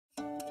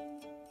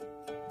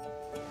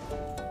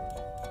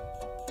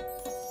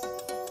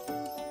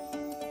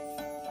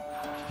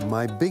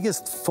My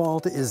biggest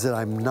fault is that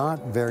I'm not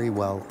very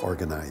well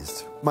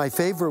organized. My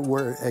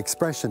favorite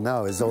expression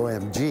now is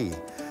OMG,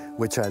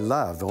 which I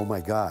love, oh my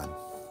God.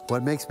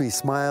 What makes me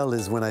smile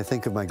is when I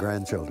think of my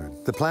grandchildren.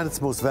 The planet's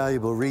most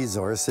valuable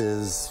resource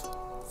is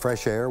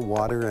fresh air,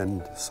 water,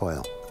 and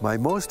soil. My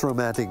most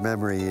romantic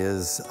memory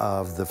is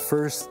of the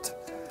first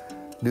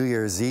New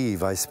Year's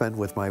Eve I spent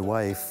with my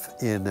wife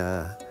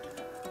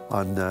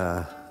on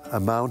a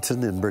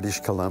mountain in British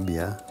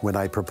Columbia when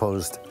I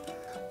proposed.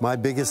 My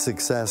biggest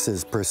success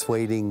is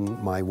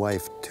persuading my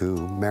wife to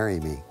marry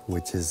me,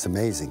 which is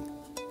amazing.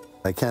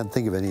 I can't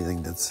think of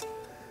anything that's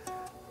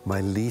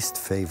my least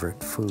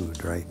favorite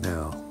food right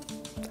now,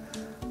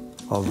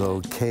 although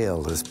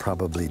kale is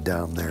probably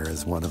down there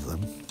as one of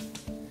them.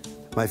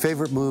 My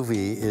favorite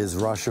movie is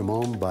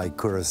Rashomon by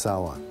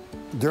Kurosawa.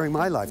 During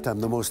my lifetime,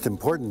 the most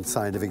important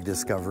scientific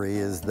discovery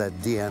is that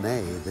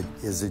DNA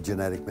is a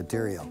genetic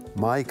material.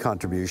 My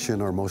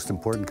contribution, or most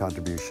important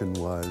contribution,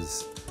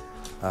 was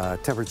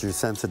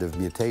temperature-sensitive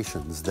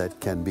mutations that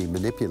can be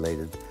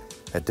manipulated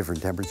at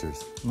different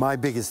temperatures. My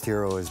biggest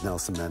hero is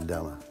Nelson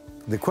Mandela.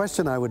 The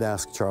question I would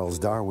ask Charles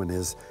Darwin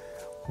is,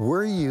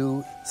 were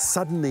you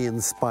suddenly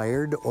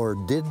inspired, or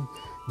did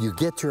you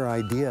get your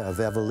idea of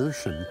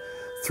evolution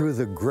through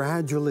the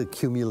gradual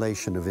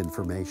accumulation of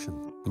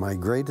information? My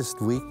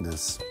greatest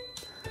weakness,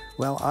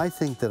 well, I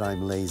think that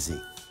I'm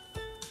lazy.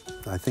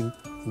 I think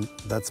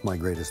that's my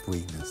greatest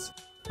weakness.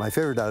 My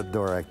favorite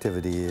outdoor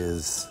activity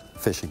is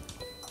fishing.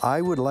 I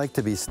would like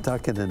to be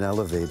stuck in an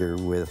elevator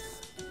with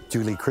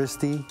Julie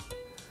Christie,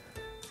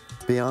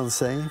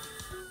 Beyoncé,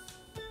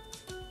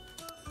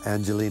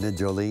 Angelina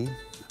Jolie,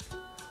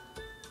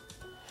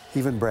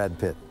 even Brad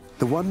Pitt.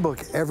 The one book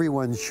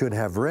everyone should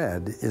have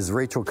read is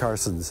Rachel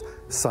Carson's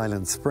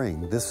Silent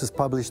Spring. This was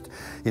published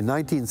in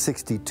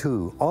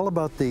 1962, all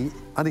about the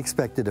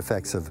unexpected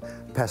effects of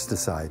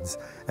pesticides,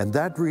 and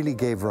that really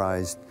gave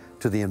rise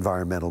to the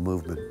environmental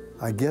movement.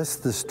 I guess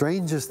the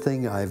strangest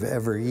thing I've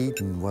ever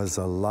eaten was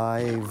a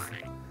live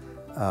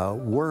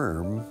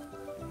worm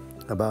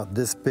about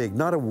this big,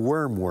 not a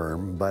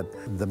worm, but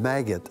the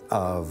maggot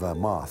of a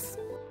moth.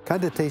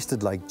 Kind of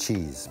tasted like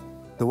cheese.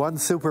 The one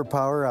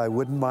superpower I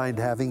wouldn't mind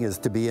having is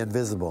to be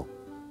invisible.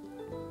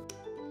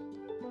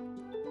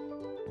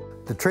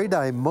 The trait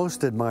I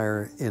most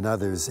admire in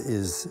others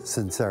is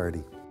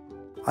sincerity.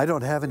 I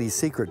don't have any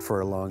secret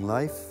for a long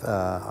life.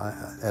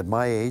 At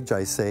my age,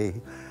 I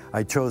say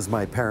I chose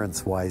my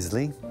parents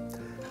wisely,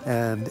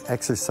 and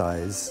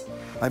exercise.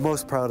 I'm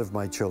most proud of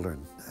my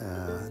children.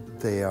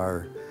 They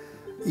are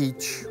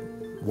each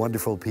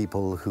wonderful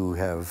people who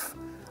have,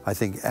 I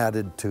think,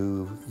 added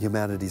to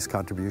humanity's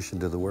contribution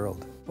to the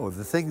world. Oh,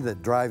 the thing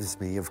that drives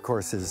me, of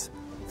course, is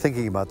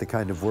thinking about the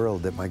kind of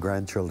world that my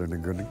grandchildren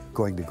are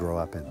going to grow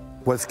up in.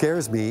 What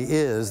scares me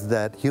is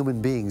that human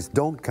beings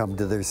don't come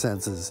to their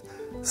senses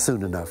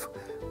soon enough.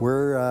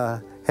 We're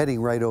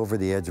heading right over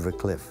the edge of a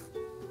cliff.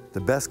 The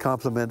best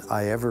compliment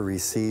I ever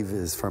receive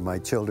is from my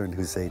children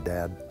who say,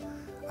 "Dad,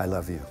 I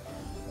love you."